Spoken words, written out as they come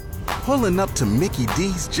Pulling up to Mickey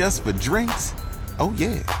D's just for drinks? Oh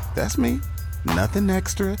yeah, that's me. Nothing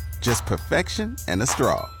extra, just perfection and a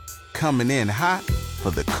straw. Coming in hot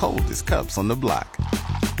for the coldest cups on the block.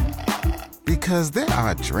 Because there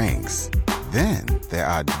are drinks. Then there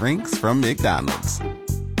are drinks from McDonald's.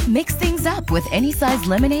 Mix things up with any size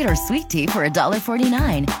lemonade or sweet tea for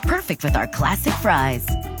 $1.49. Perfect with our classic fries.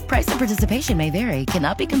 Price and participation may vary.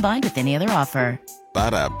 Cannot be combined with any other offer.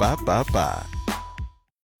 Ba-da-ba-ba-ba.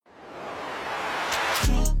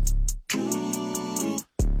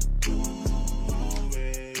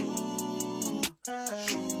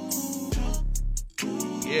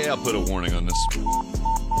 Yeah, I'll put a warning on this.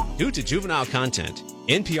 Due to juvenile content,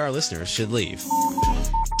 NPR listeners should leave.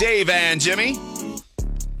 Dave and Jimmy.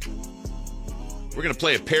 We're going to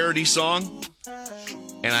play a parody song.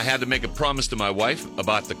 And I had to make a promise to my wife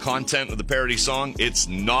about the content of the parody song. It's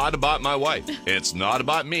not about my wife. It's not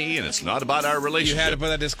about me, and it's not about our relationship. You had to put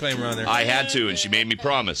that disclaimer on there. I had to, and she made me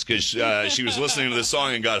promise because she was listening to this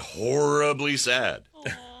song and got horribly sad.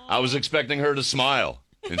 I was expecting her to smile,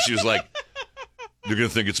 and she was like, "They're going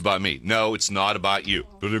to think it's about me." "No, it's not about you."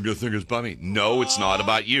 "But they're going to think it's about me." "No, it's not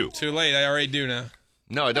about you." Too late. I already do now.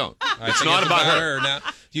 No, I don't. It's not about her. Now,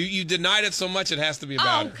 you denied it so much it has to be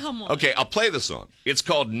about her. Oh, come on. Okay, I'll play the song. It's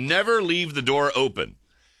called Never Leave the Door Open.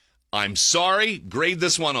 I'm sorry, grade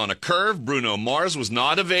this one on a curve. Bruno Mars was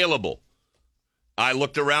not available. I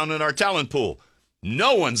looked around in our talent pool.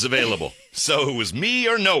 No one's available. So it was me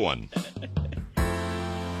or no one.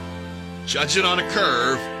 Judge it on a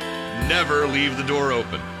curve. Never leave the door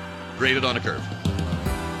open. Grade it on a curve.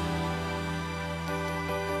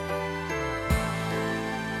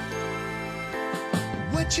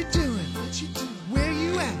 What you doing? Where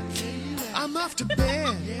you at? I'm off to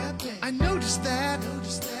bed. I noticed that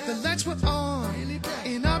the lights were on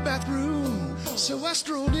in our bathroom. So I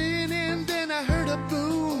strolled in and then I heard a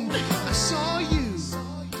boom. I saw you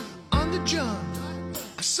on the jump.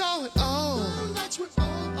 I saw it all. The lights were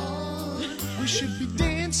all on. We should be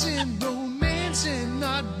dancing, romancing,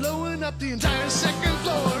 not blowing up the entire second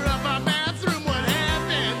floor of our bathroom. What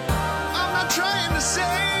happened? I'm not trying to say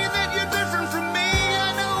that you're different from me.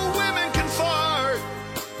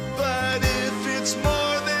 It's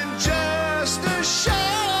more than just a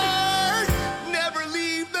shower. Never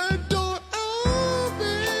leave the door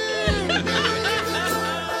open.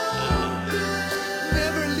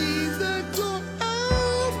 Never leave the door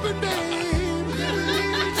open, babe. Never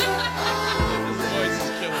leave the door open.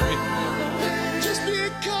 Just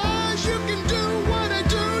because you can do what I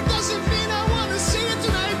do doesn't mean I want to see it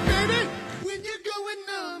tonight, baby. When you're going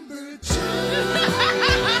number two.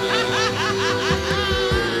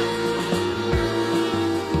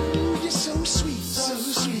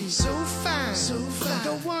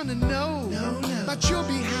 But you're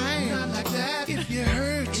behind, not like that. If you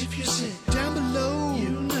hurt, if you sit down below, you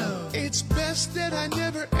know it's best that I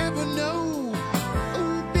never ever know.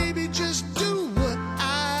 Oh, baby, just do what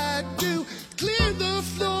I do. Clear the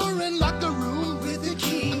floor and lock the room with a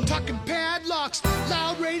key. I'm talking padlocks,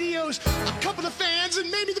 loud radios, a couple of fans,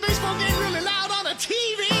 and maybe the baseball game really loud on a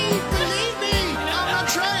TV. Believe me, I'm not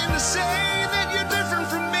trying to say that you're different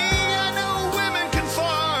from me. I know women can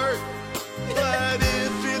fart, but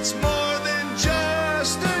if it's more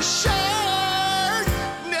just a shower.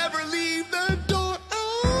 Never leave the door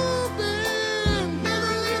open.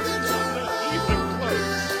 Never leave the door open.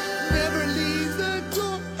 Never leave the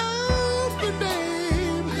door open,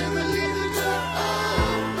 babe. Never leave the door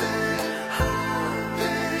open.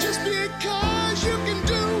 Just because you can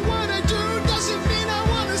do what I do doesn't mean I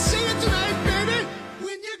want to see it tonight, baby.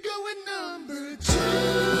 When you're going number two.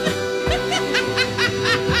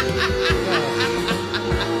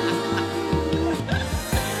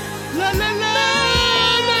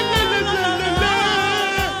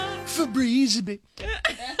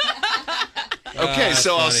 Okay,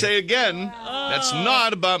 so I'll say again, that's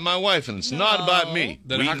not about my wife, and it's not about me.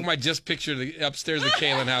 Then how come I just pictured the upstairs of the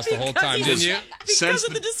Kalin house the whole time, didn't you? Because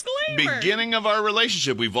of the disclaimer. Beginning of our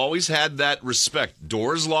relationship, we've always had that respect.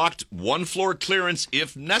 Doors locked, one floor clearance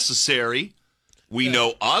if necessary. We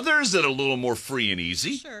know others that are a little more free and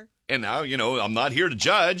easy. Sure. And now, I'm not here to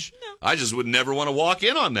judge. No. I just would never want to walk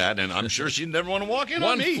in on that, and I'm sure she'd never want to walk in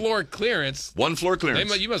on me. One floor clearance. One floor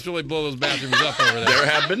clearance. You must really blow those bathrooms up over there. There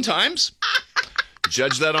have been times.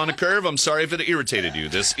 Judge that on a curve. I'm sorry if it irritated you.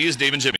 This is Dave and Jimmy.